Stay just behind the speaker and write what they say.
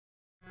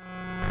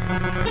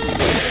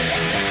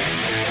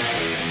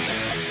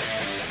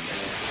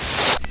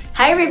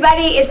Hi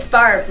everybody, it's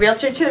Barb,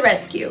 Realtor to the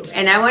Rescue,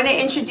 and I want to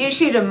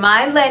introduce you to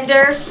my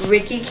lender,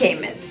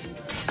 Khamis.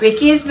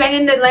 Ricky has been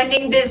in the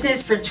lending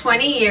business for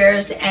 20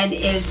 years and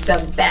is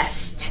the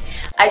best.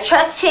 I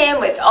trust him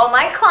with all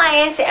my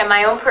clients and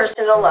my own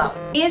personal loan.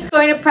 He is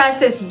going to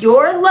process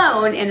your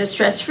loan in a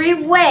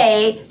stress-free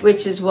way,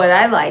 which is what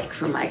I like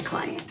for my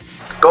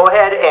clients. Go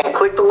ahead and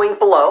click the link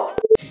below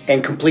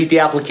and complete the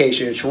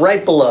application. It's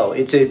right below.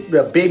 It's a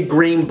big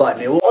green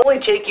button. It will only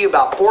take you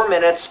about 4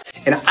 minutes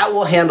and I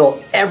will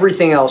handle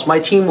everything else. My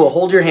team will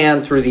hold your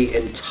hand through the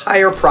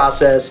entire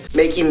process,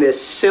 making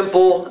this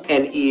simple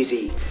and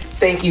easy.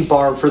 Thank you,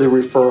 Barb, for the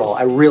referral.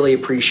 I really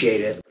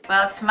appreciate it.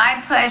 Well, it's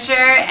my pleasure,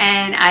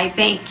 and I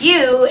thank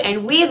you,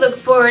 and we look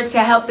forward to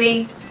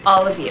helping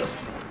all of you.